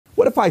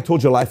What if I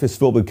told you life is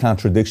filled with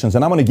contradictions?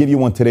 And I'm going to give you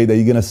one today that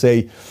you're going to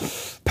say,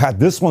 Pat,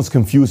 this one's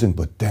confusing,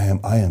 but damn,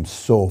 I am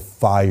so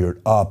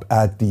fired up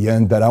at the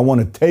end that I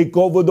want to take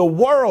over the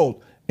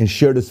world and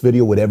share this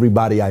video with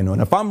everybody I know.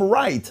 And if I'm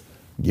right,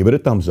 give it a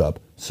thumbs up,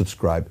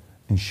 subscribe,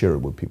 and share it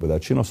with people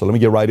that you know. So let me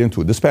get right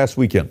into it. This past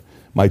weekend,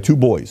 my two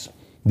boys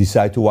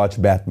decide to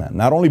watch Batman.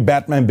 Not only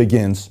Batman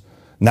Begins,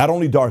 not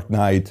only Dark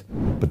Knight,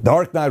 but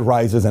Dark Knight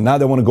Rises, and now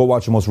they want to go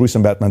watch the most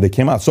recent Batman that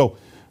came out. So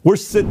we're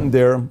sitting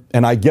there,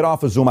 and I get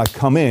off of Zoom, I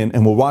come in,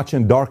 and we're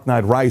watching Dark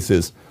Knight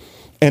Rises.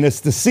 And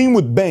it's the scene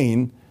with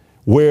Bane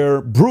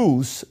where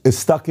Bruce is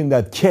stuck in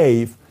that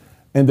cave,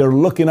 and they're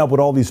looking up with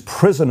all these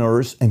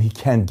prisoners, and he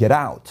can't get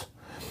out.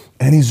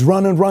 And he's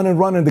running.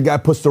 The guy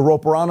puts the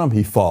rope around him,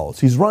 he falls.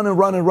 He's running.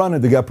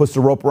 The guy puts the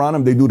rope around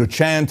him, they do the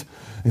chant.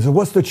 He said,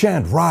 what's the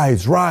chant?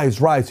 Rise,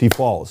 rise, rise. He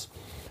falls.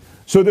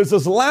 So there's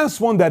this last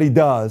one that he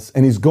does,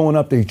 and he's going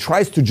up there. He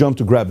tries to jump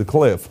to grab the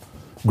cliff,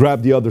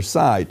 grab the other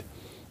side,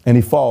 and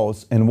he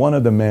falls. And one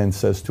of the men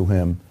says to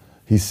him,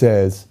 he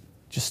says,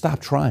 just stop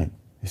trying.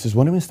 He says,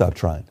 what do you mean stop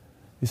trying?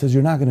 He says,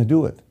 you're not going to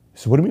do it. He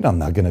says, what do you mean I'm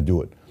not going to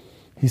do it?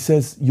 He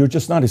says, you're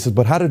just not. He says,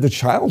 but how did the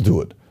child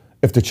do it?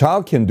 If the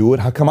child can do it,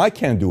 how come I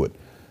can't do it?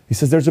 He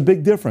says, there's a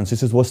big difference. He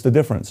says, what's the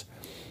difference?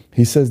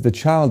 He says, the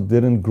child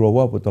didn't grow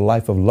up with the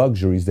life of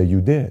luxuries that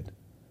you did.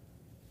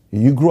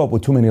 You grew up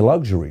with too many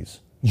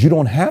luxuries. You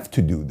don't have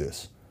to do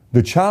this.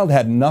 The child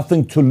had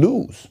nothing to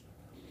lose.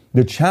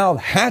 The child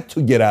had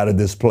to get out of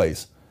this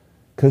place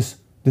because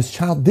this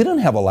child didn't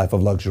have a life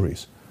of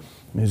luxuries.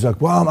 And he's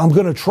like, well, I'm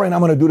going to train. I'm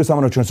going to do this. I'm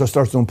going to train. So he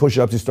starts doing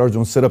push-ups. He starts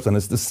doing sit-ups. And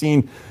it's the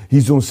scene.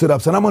 He's doing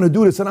sit-ups. And I'm going to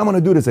do this. And I'm going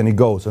to do this. And he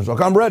goes. And he's like,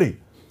 I'm ready.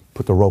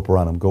 Put the rope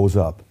around him. Goes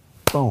up.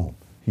 Boom.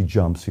 He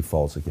jumps. He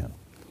falls again.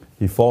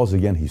 He falls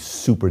again. He's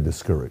super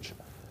discouraged.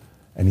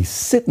 And he's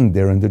sitting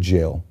there in the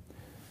jail.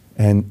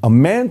 And a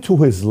man to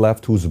his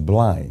left who's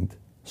blind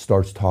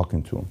starts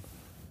talking to him.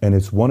 And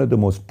it's one of the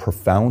most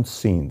profound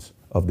scenes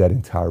of that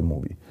entire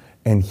movie.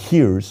 And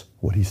here's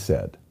what he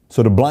said.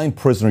 So the blind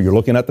prisoner, you're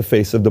looking at the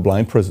face of the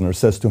blind prisoner,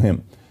 says to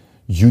him,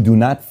 you do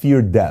not fear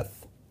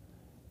death.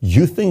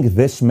 You think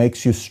this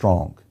makes you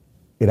strong.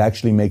 It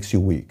actually makes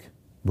you weak.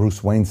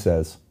 Bruce Wayne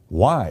says,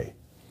 why?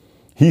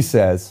 He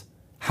says,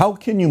 how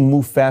can you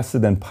move faster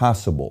than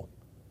possible,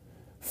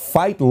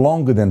 fight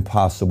longer than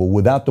possible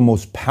without the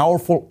most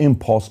powerful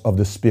impulse of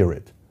the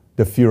spirit,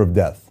 the fear of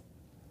death?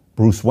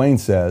 Bruce Wayne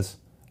says,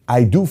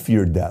 I do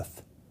fear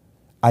death.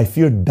 I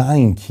fear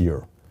dying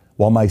here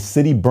while my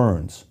city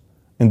burns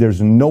and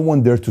there's no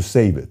one there to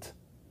save it.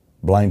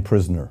 Blind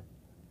prisoner,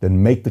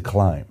 then make the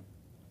climb.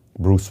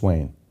 Bruce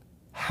Wayne,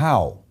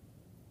 how?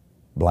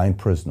 Blind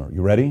prisoner,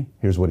 you ready?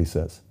 Here's what he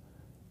says.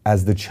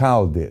 As the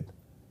child did,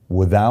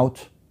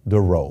 without the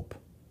rope.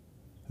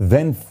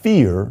 Then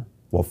fear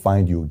will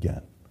find you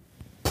again.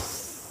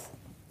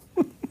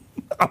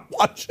 I'm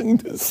watching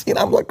this scene.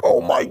 I'm like, oh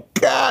my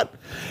God.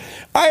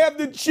 I have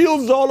the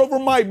chills all over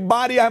my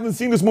body. I haven't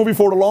seen this movie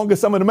for the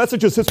longest time. And the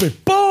message just hits me,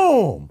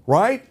 boom,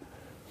 right?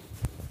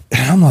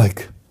 And I'm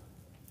like,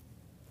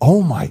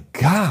 oh my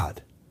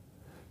God.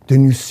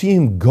 Then you see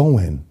him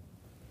going,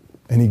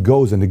 and he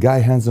goes, and the guy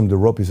hands him the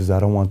rope. He says, I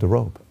don't want the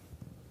rope.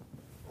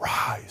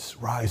 Rise,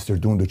 rise. They're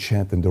doing the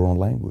chant in their own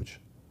language.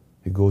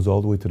 He goes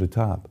all the way to the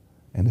top,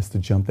 and it's the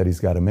jump that he's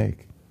got to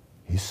make.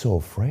 He's so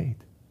afraid,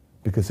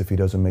 because if he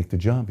doesn't make the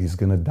jump, he's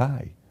going to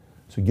die.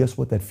 So guess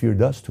what that fear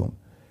does to him?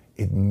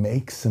 It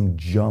makes him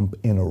jump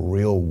in a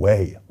real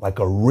way, like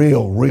a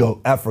real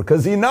effort,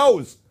 because he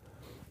knows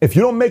if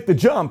you don't make the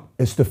jump,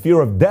 it's the fear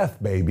of death,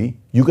 baby.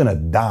 You're going to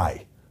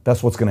die.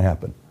 That's what's going to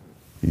happen.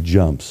 He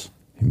jumps.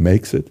 He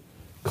makes it,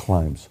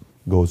 climbs,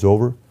 goes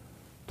over,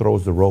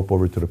 throws the rope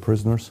over to the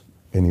prisoners,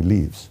 and he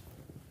leaves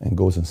and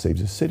goes and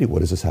saves his city. What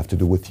does this have to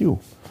do with you?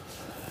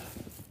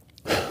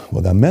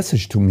 Well, that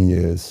message to me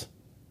is,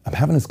 I'm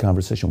having this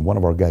conversation with one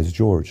of our guys,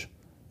 George,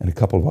 and a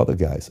couple of other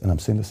guys, and I'm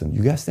saying, listen,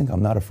 you guys think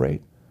I'm not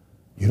afraid?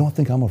 You don't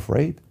think I'm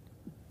afraid?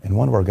 And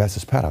one of our guys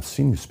says, Pat, I've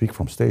seen you speak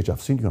from stage.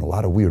 I've seen you in a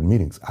lot of weird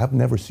meetings. I've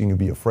never seen you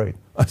be afraid.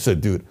 I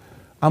said, dude,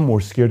 I'm more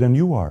scared than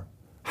you are.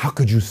 How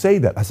could you say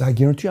that? I said, I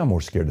guarantee I'm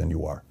more scared than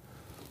you are.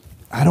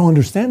 I don't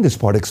understand this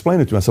part. Explain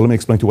it to me. I said, let me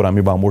explain to you what I mean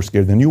about more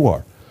scared than you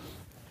are.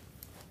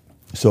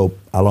 So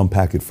I'll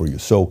unpack it for you.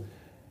 So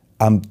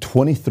I'm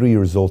 23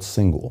 years old,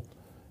 single,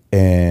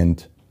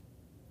 and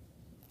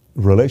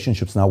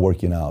relationship's not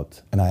working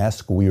out. And I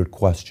asked a weird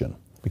question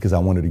because I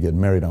wanted to get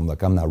married. I'm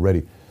like, I'm not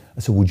ready. I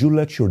said, would you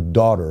let your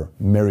daughter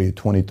marry a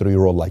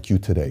 23-year-old like you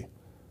today?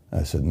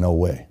 I said, no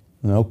way.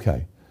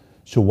 Okay.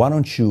 So why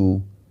don't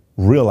you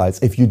realize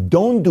if you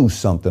don't do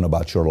something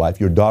about your life,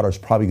 your daughter's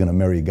probably going to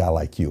marry a guy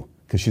like you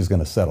because she's going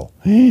to settle.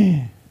 Do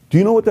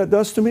you know what that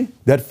does to me?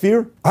 That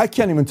fear? I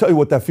can't even tell you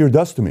what that fear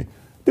does to me.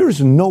 There is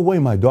no way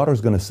my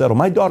daughter's going to settle.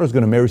 My daughter's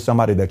going to marry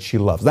somebody that she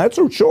loves. That's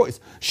her choice.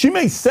 She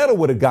may settle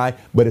with a guy,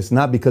 but it's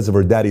not because of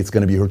her daddy. It's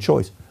going to be her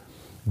choice.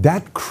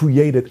 That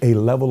created a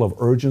level of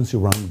urgency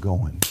around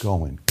going.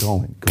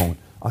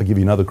 I'll give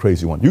you another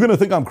crazy one. You're going to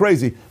think I'm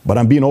crazy, but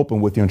I'm being open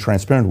with you and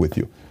transparent with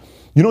you.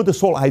 You know this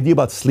whole idea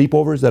about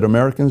sleepovers that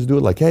Americans do?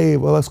 Like, hey,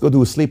 well, let's go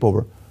do a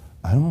sleepover.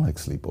 I don't like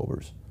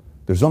sleepovers.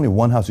 There's only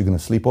one house you're going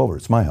to sleep over.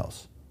 It's my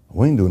house.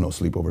 We ain't doing no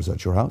sleepovers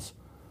at your house.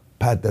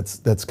 Pat,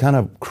 that's kind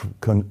of,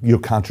 you're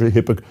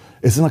hypocrite.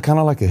 Isn't it kind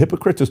of like a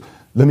hypocrite? Just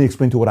let me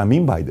explain to you what I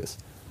mean by this.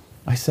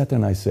 I sat there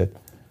and I said,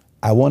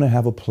 I want to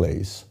have a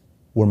place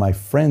where my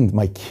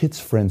kids'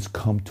 friends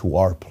come to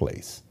our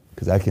place,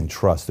 because I can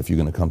trust if you're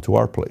going to come to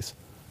our place.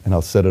 And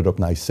I'll set it up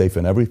nice, safe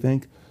and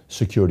everything,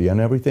 security and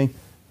everything,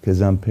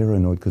 because I'm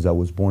paranoid because I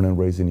was born and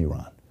raised in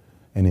Iran.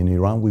 And in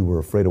Iran, we were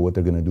afraid of what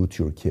they're going to do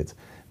to your kids.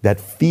 That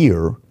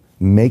fear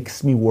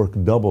makes me work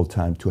double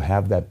time to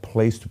have that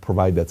place to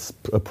provide that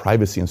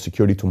privacy and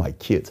security to my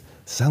kids.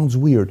 Sounds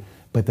weird,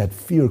 but that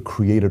fear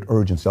created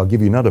urgency. I'll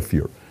give you another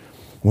fear.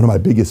 One of my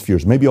biggest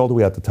fears, maybe all the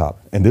way at the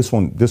top, and this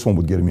one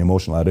would get me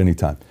emotional at any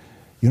time.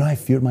 You know, I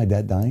feared my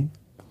dad dying.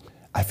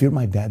 I feared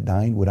my dad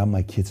dying without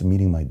my kids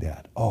meeting my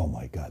dad. Oh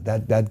my God,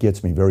 that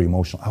gets me very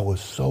emotional. I was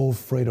so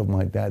afraid of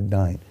my dad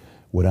dying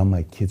without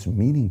my kids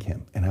meeting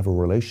him and have a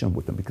relationship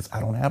with him, because I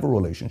don't have a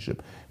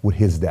relationship with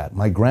his dad.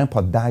 My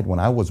grandpa died when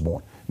I was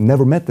born.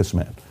 Never met this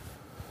man.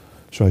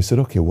 So I said,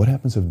 okay, what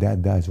happens if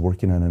dad dies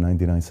working at a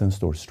 99-cent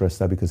store,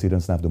 stressed out because he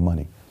doesn't have the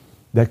money?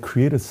 That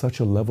created such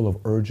a level of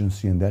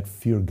urgency, and that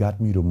fear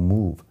got me to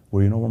move.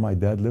 Where, you know where my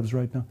dad lives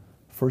right now?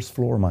 First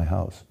floor of my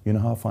house. You know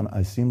how fun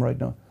I see him right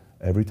now?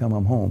 Every time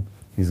I'm home,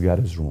 he's got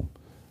his room.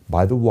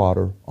 By the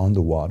water, on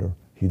the water,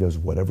 he does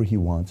whatever he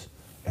wants,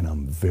 and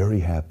I'm very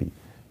happy.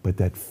 But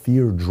that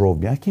fear drove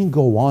me. I can't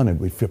go on and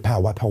with fear.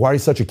 Why are you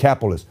such a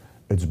capitalist?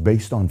 It's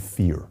based on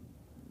fear,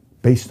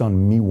 based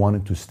on me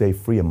wanting to stay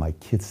free and my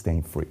kids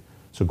staying free.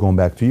 So going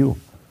back to you,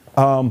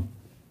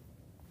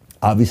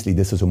 obviously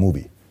this is a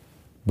movie,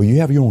 but you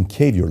have your own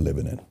cave you're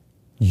living in.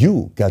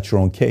 You got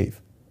your own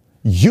cave.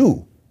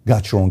 You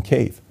got your own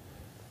cave.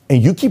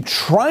 And you keep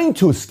trying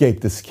to escape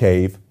this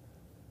cave,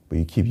 but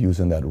you keep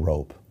using that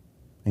rope.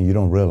 And you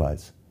don't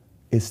realize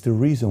it's the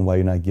reason why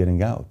you're not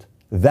getting out.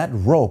 That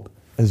rope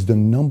is the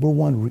number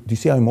one. Do you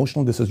see how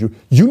emotional this is?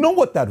 You know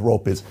what that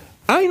rope is.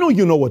 I know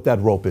you know what that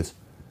rope is,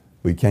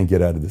 but you can't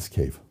get out of this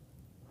cave.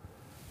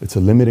 It's a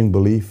limiting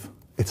belief.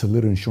 It's a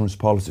little insurance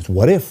policy. It's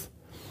what if?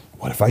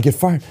 What if I get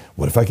fired?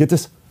 What if I get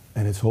this?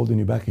 And it's holding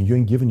you back, and you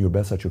ain't giving your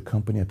best at your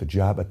company, at the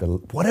job, at the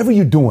whatever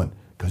you're doing,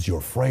 because you're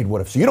afraid.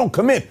 What if? So you don't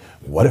commit.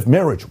 What if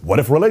marriage? What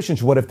if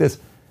relationship? What if this?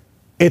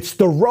 It's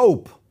the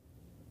rope.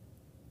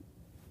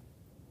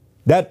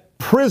 That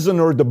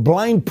prisoner, the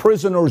blind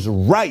prisoner's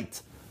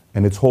right,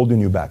 and it's holding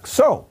you back.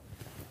 So,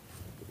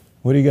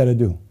 what do you got to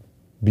do?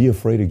 Be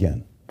afraid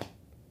again.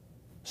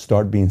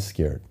 Start being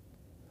scared.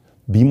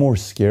 Be more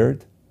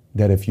scared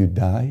that if you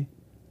die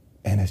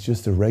and it's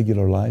just a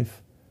regular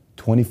life,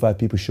 25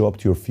 people show up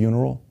to your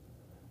funeral,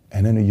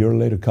 and then a year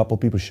later, a couple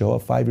people show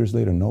up, 5 years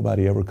later,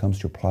 nobody ever comes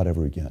to your plot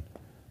ever again,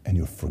 and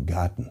you're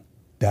forgotten.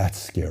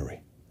 That's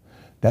scary.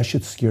 That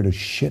should scare the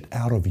shit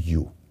out of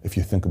you, if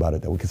you think about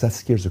it that way, because that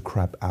scares the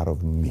crap out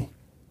of me.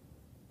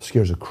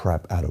 Scares the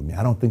crap out of me.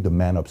 I don't think the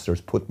man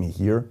upstairs put me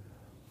here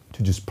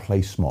to just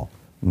play small.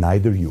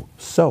 Neither you.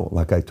 So,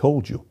 like I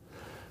told you,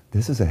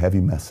 this is a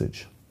heavy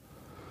message.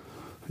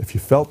 If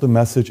you felt the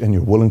message and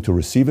you're willing to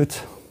receive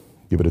it,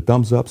 give it a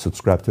thumbs up,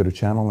 subscribe to the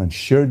channel, and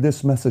share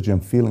this message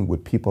and feeling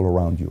with people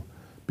around you,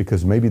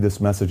 because maybe this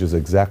message is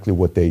exactly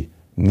what they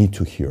need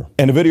to hear.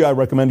 And the video I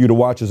recommend you to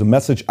watch is a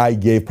message I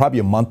gave probably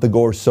a month ago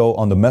or so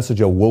on the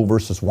message of will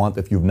versus want.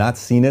 If you've not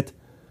seen it,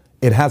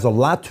 it has a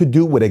lot to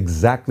do with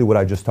exactly what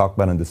I just talked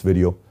about in this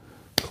video.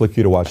 Click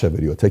here to watch that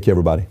video. Take care,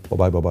 everybody.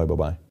 Bye-bye, bye-bye,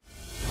 bye-bye.